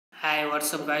Hi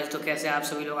what's up guys. तो कैसे आप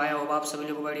सभी लोग आए हो? आप सभी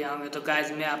लोग बढ़िया होंगे। तो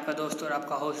गाइस मैं आपका दोस्त और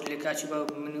आपका होस्ट लेकर आ चुका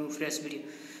हूँ न्यू फ्रेश वीडियो।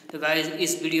 तो गाइस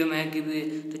इस वीडियो में है गिवे।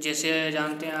 तो जैसे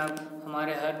जानते हैं आप,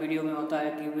 हमारे हर वीडियो में होता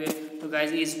है गिवे। तो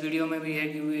गाइस इस वीडियो में भी है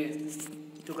गिवे।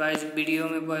 तो गाइस वीडियो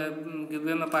में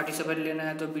गिवे में पार्टिसिपेट लेना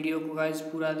है तो वीडियो को गाइस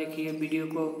पूरा देखिए। वीडियो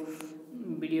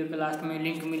के लास्ट में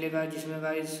लिंक मिलेगा जिसमें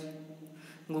guys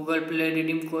Google play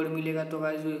redeem code मिलेगा। तो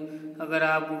गाइस अगर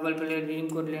आप गूगल प्ले रिडीम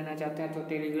कोड लेना चाहते हैं तो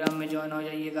टेलीग्राम में ज्वाइन हो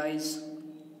जाइए गाइस।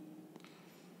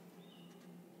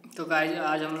 तो गाइस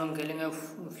आज हम लोग खेलेंगे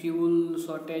fuel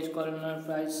shortage corner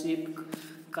price ship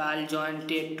काल join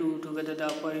take to together the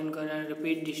upper in current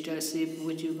repeat distance ship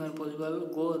which you can possible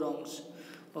go wrongs.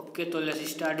 Okay तो let's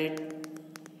start it.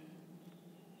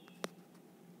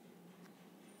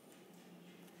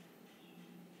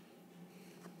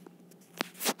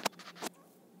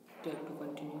 Take to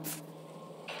continue.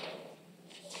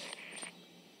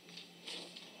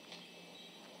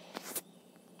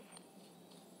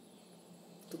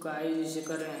 तो guys इसे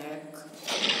कर रहे हैं hack.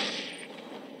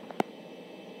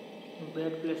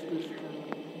 Bad place to stand.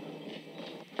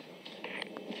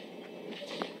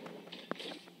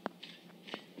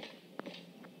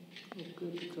 Okay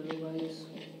तो चलो guys,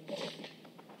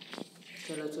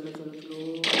 चलो चलो चलो चलो।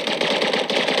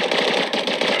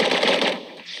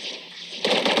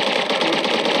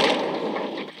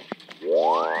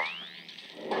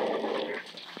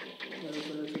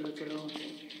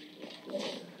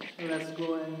 Let's go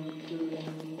and kill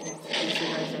them.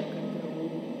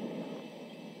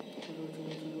 Chलो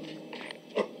चलो चलो।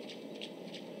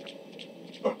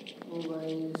 ओ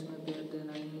गाइस इसमें पैर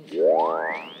देना ही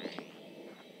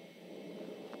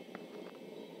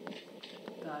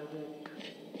टारगेट।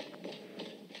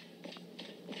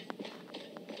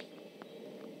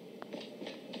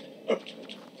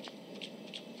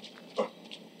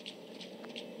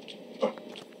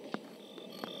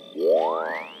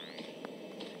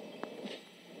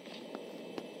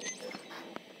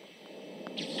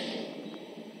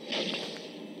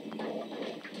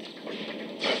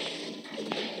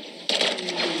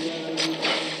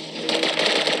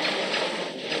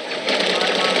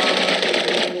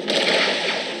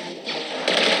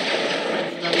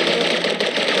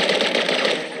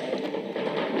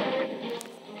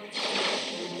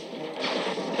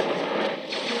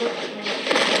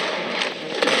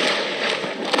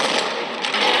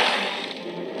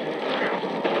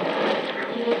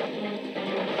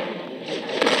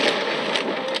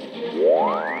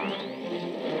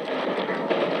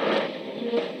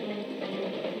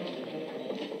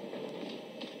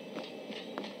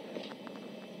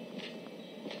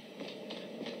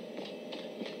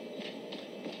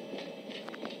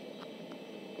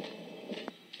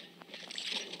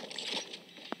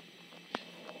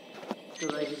 तो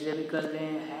गाइस इसे भी कर रहे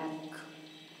हैं हैक।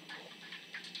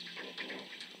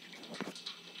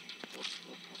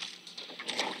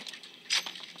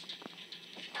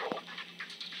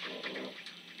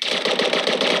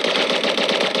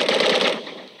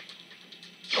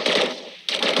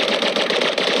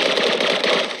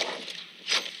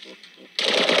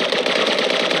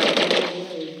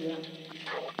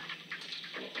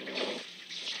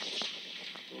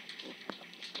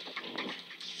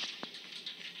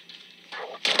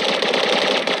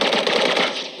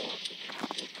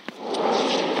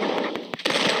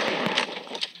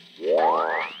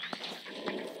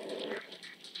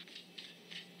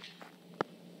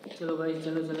 चलो भाई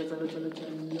चलो चलो चलो चलो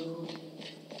चलो।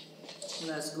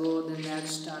 Let's go the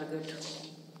next target.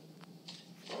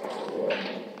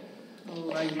 ओ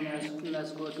भाई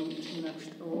लेट्स गो टू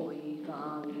नेक्स्ट। ओ भाई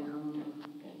कहाँ आ गए हम?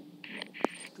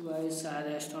 तो भाई शायद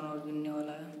एस्ट्रोनॉट गिनने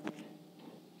वाला है।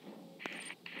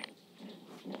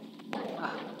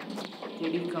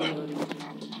 तेरी कम हो रही है।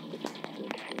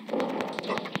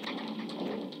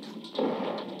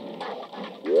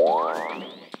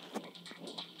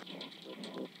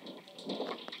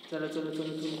 चलो चलो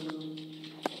चलो चलो चलो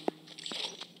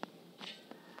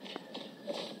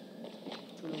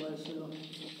चलो भाई चलो।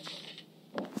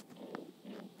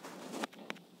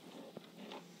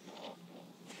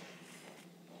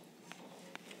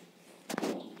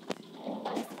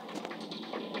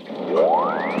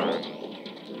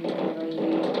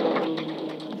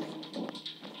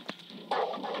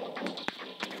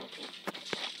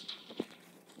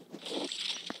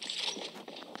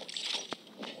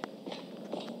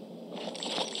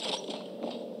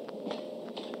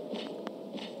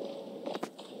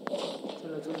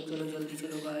 चलो चलो जल्दी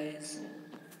चलो गाइस।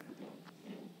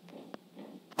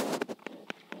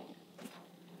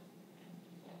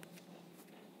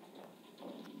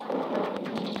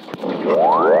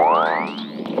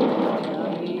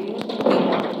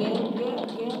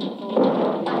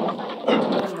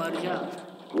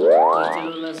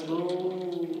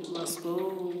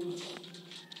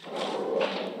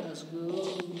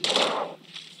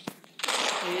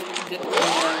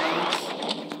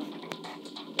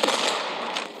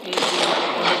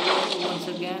 once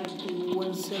again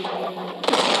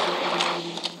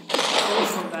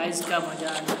गाइस का मजा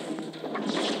आ रहा है।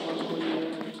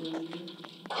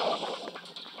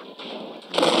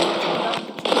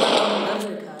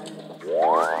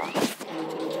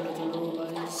 चलो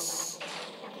गाइस,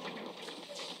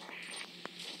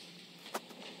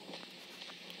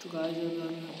 तो गाइस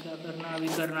क्या करना, अभी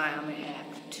करना है हमें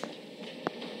एक्ट।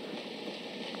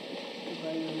 तो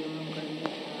गाइस अभी हम करेंगे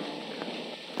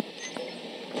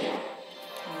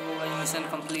मिशन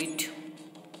कंप्लीट।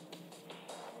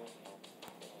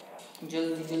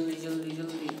 जल्दी जल्दी जल्दी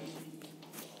जल्दी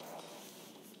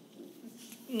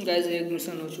गाइस, एक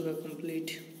मिशन हो चुका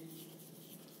कंप्लीट,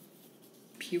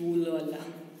 फ्यूल वाला।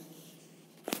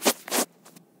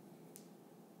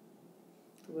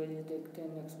 तो गाइस देखते हैं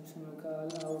नेक्स्ट मिशन में क्या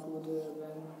लाउट वो दे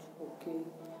इवेंट। Okay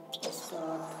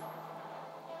start.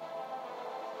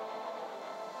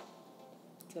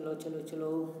 चलो चलो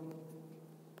चलो,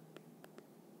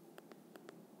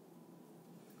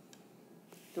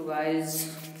 तो guys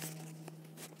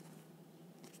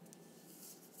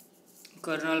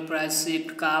Colonel press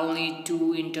ship Kal need to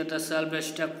enter the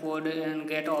self-destruct code and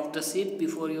get off the ship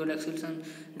before your explosion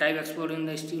drive exploding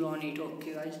the steel on it.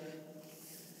 Okay guys,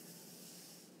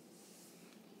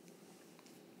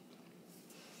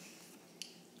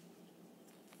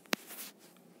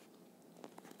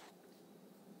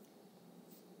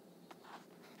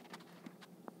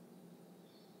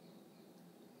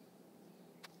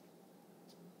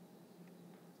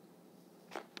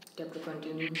 tap to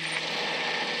continue.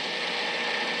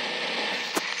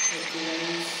 Okay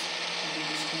guys,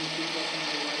 this complete of my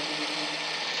video.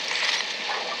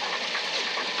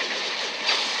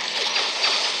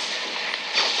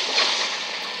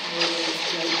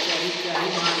 क्या ही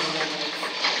मान होगा guys।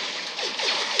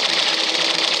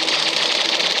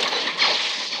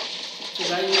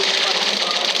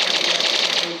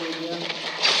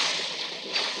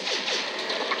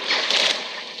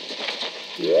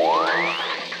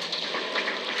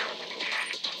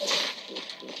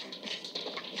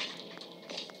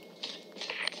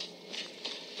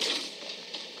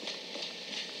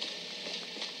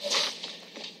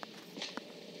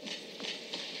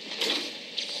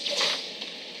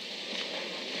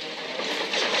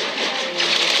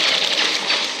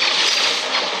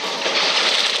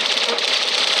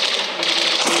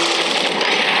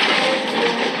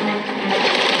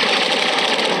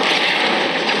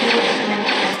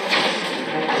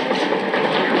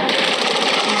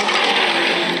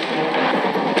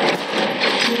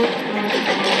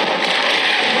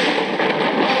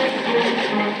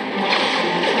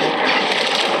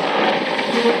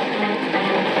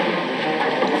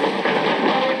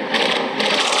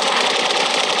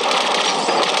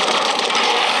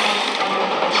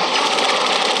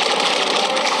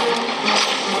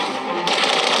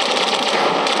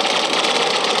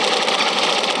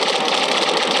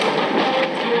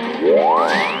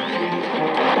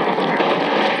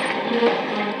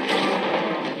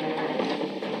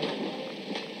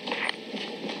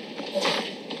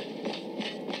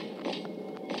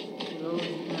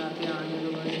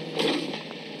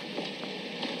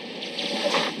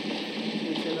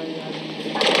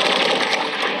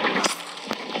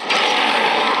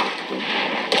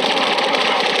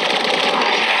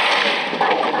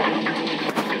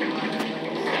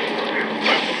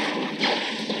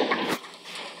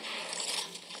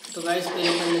 तो guys तो guys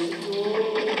पहले कर लेते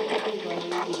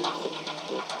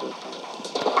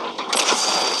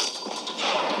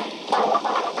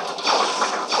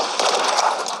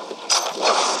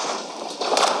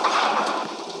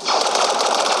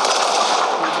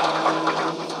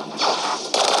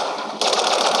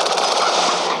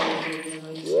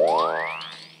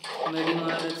मेरी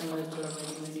मार लेते हैं थोड़ा,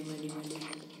 मेरी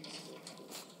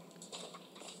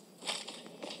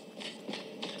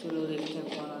चलो देखते हैं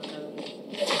कौन आता है।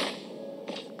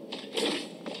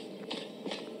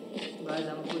 गाइस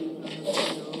हमको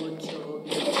अच्छा हो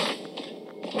गया।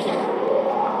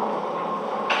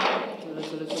 चलो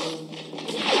चलो चलो,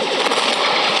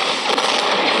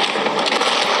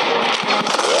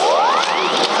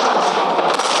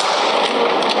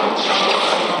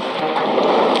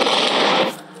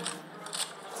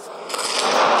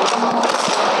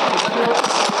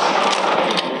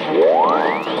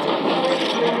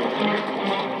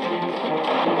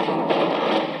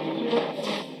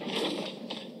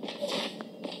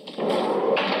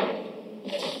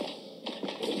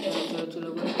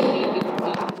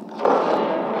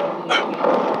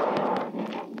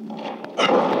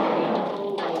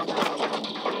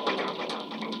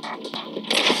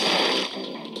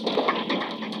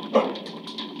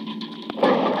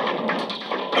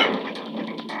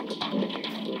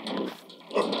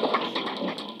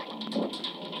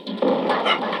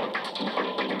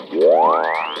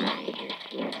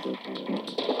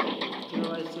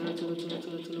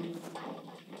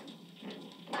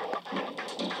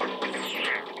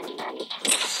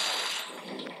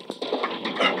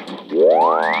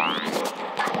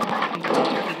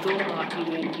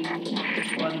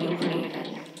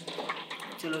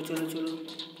 चलो चलो।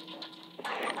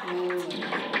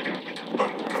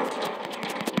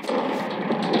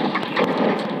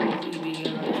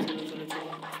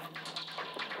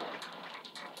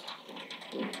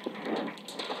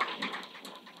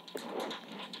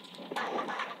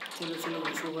 चलो चलो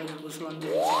घुसो भाई, घुसो अंदर।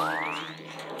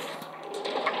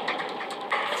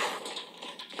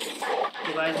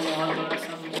 तो गाइस माहौल थोड़ा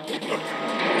सा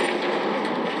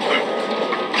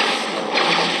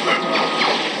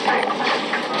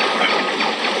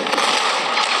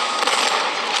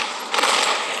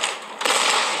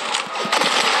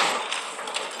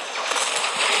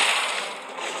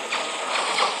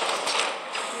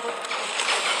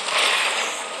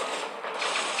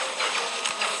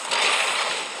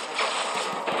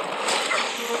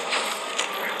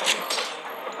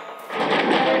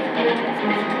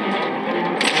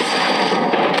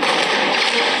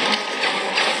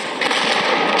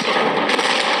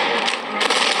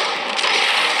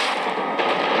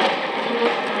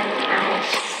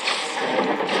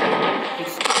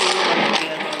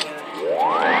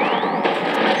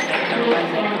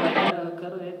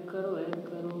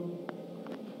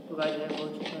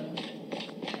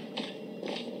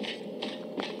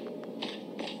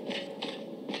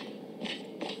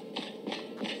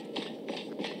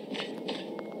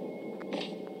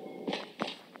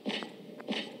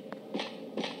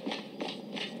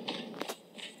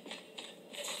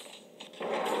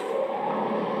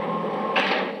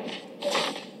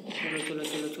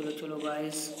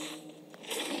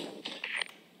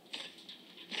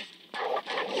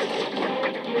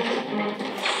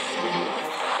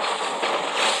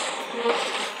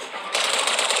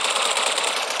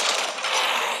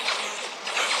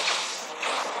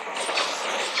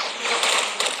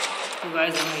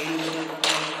गाइस हमें हील मिल रहा है।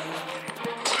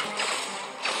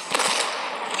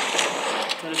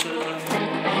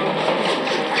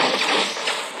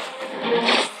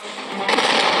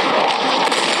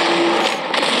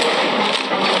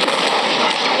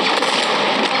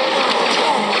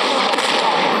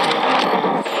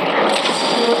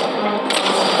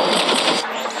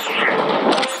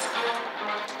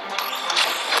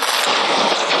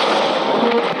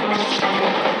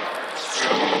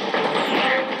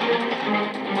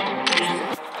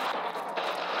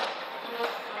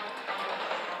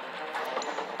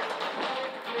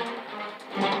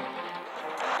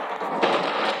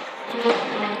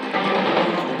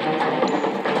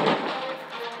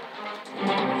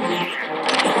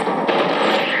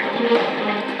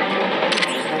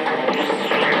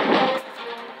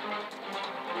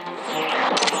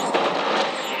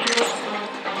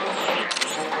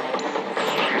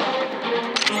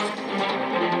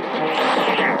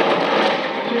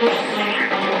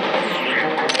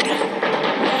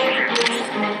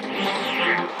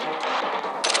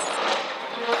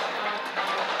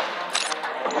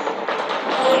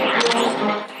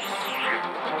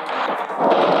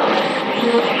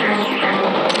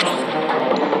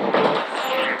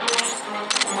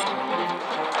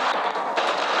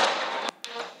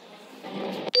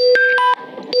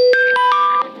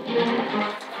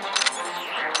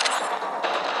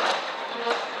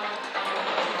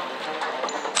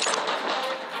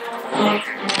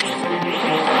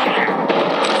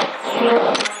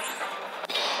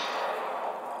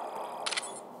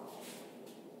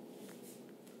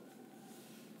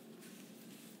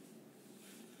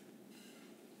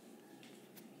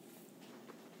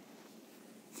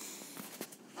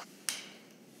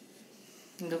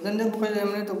 चलो गंदे पकड़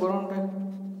हमने तो गरम टाइम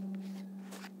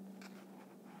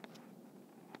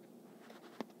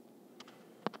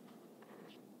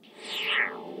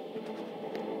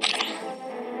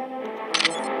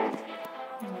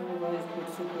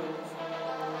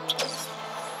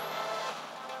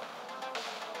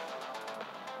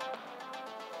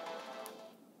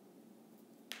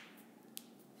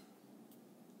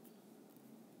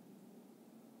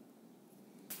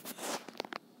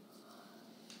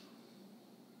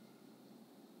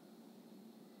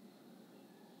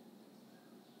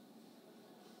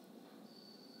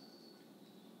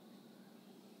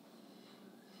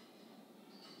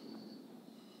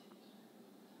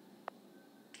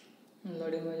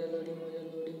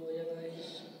लोडिंग हो जा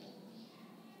guys.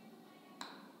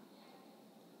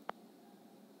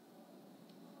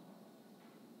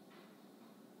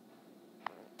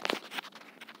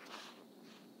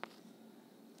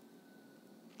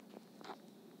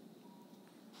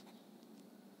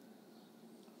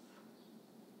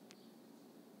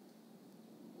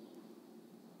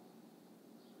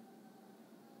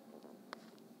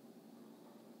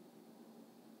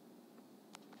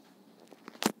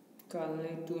 Kal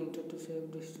need to enter to save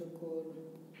this core.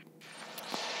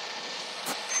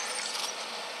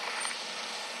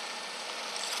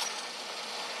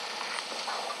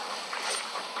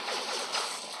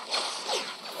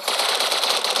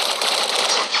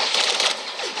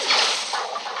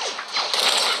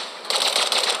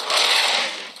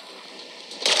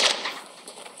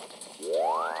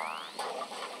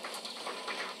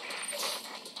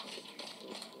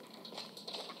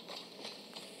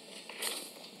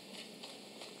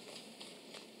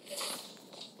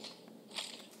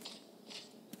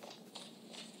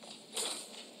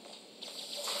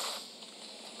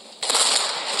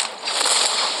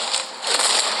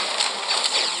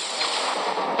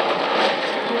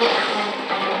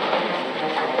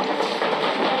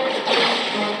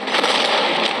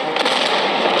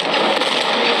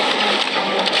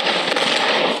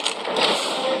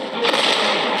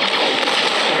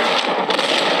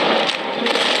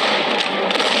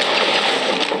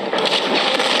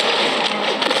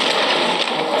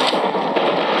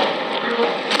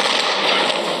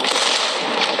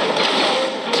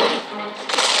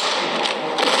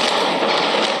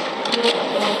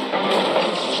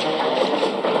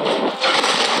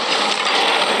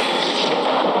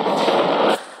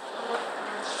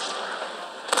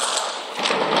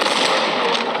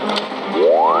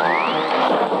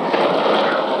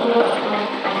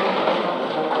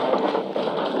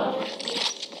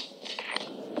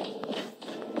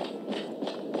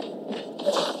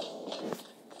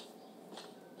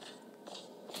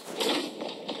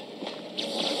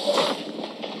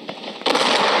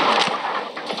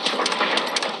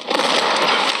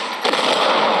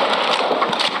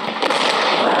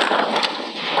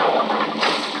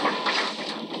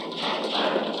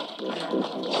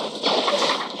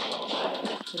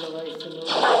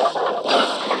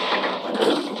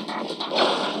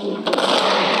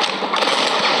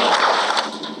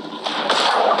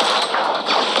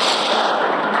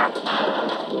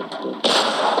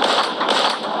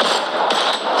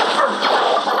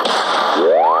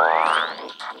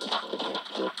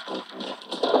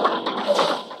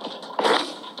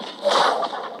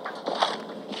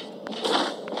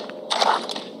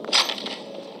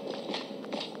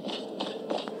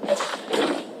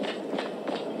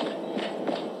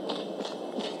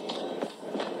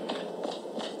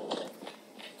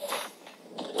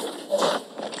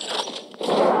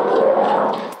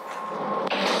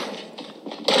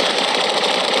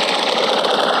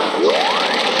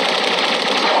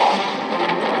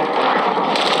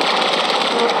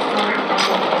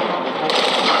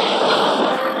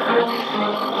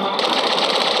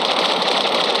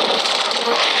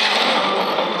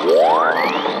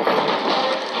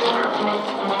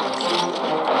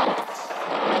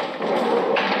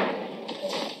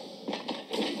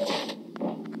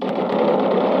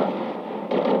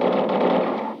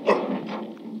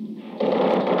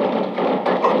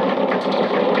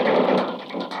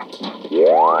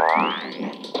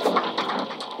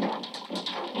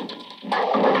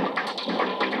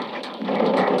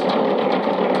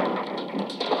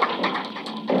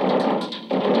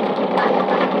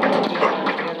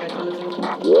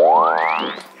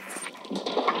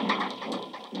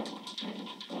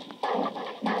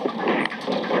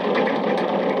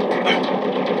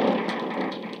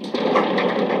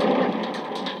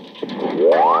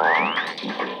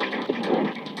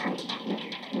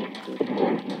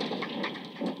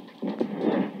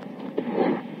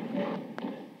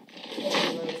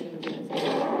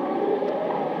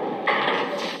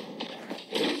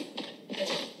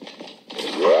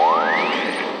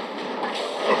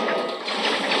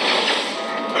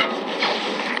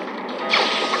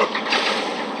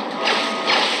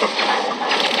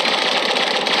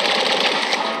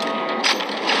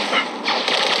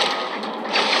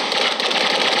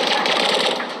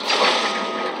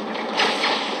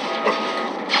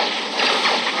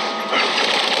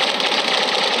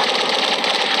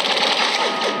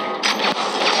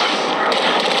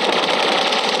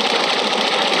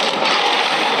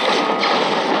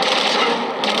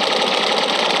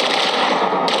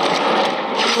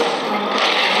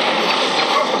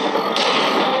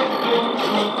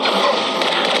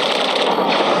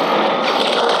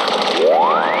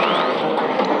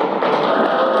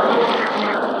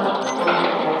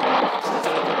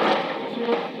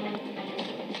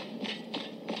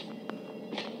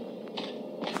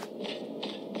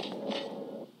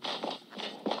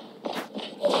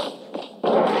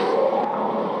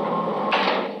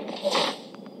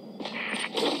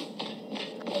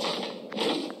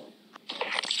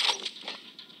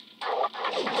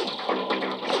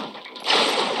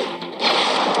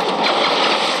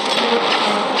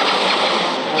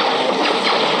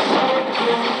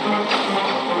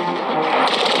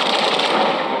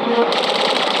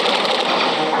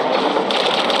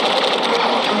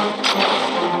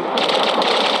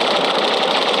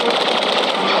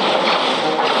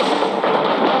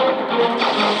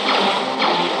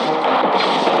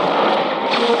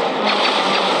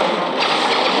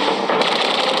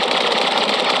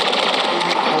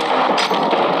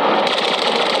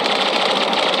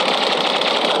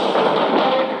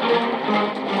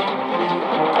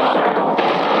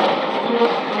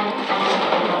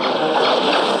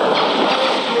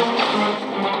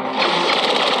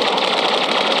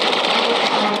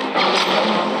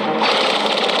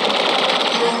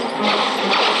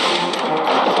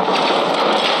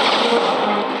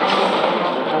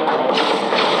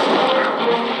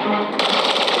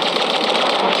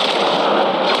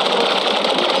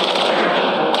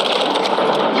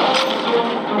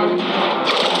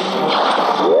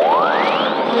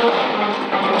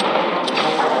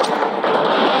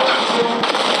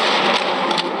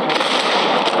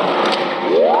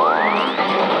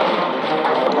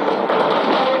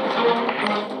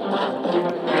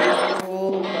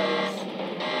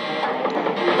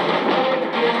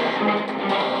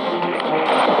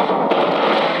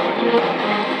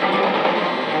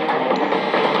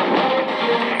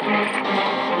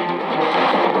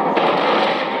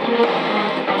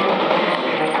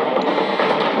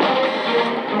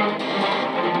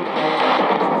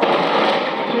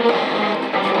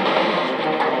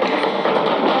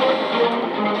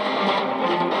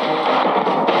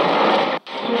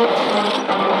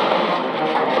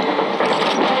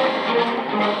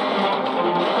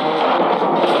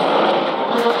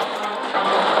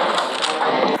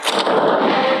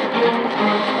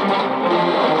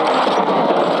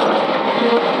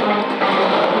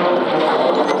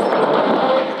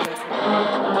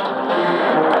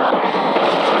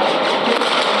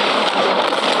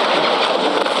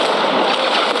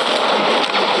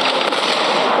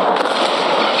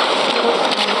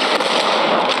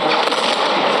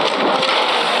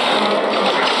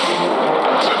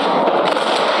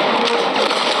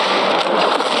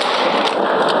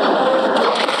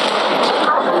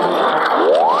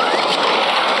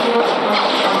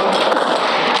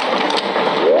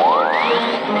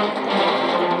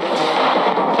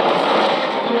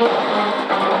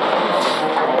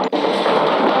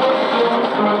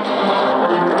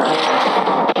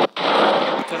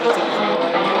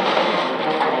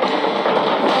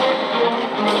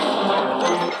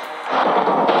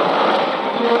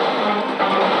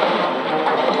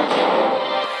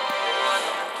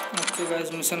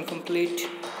 Mission complete.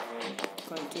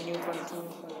 Continue.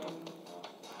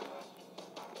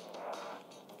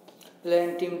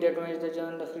 Land team that match the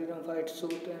join the freedom fight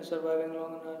suit and surviving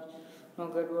long and now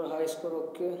get more high score.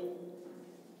 Okay.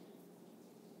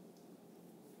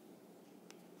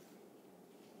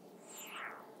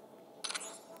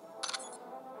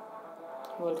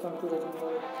 Welcome to the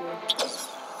jungle. Okay.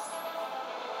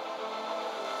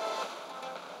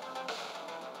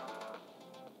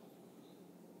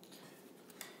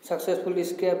 Successful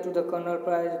escape to the Colonel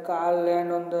Prize. Kal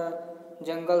land on the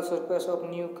jungle surface of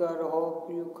New Car. Hope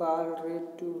you Kal ready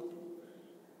to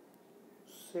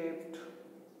saved.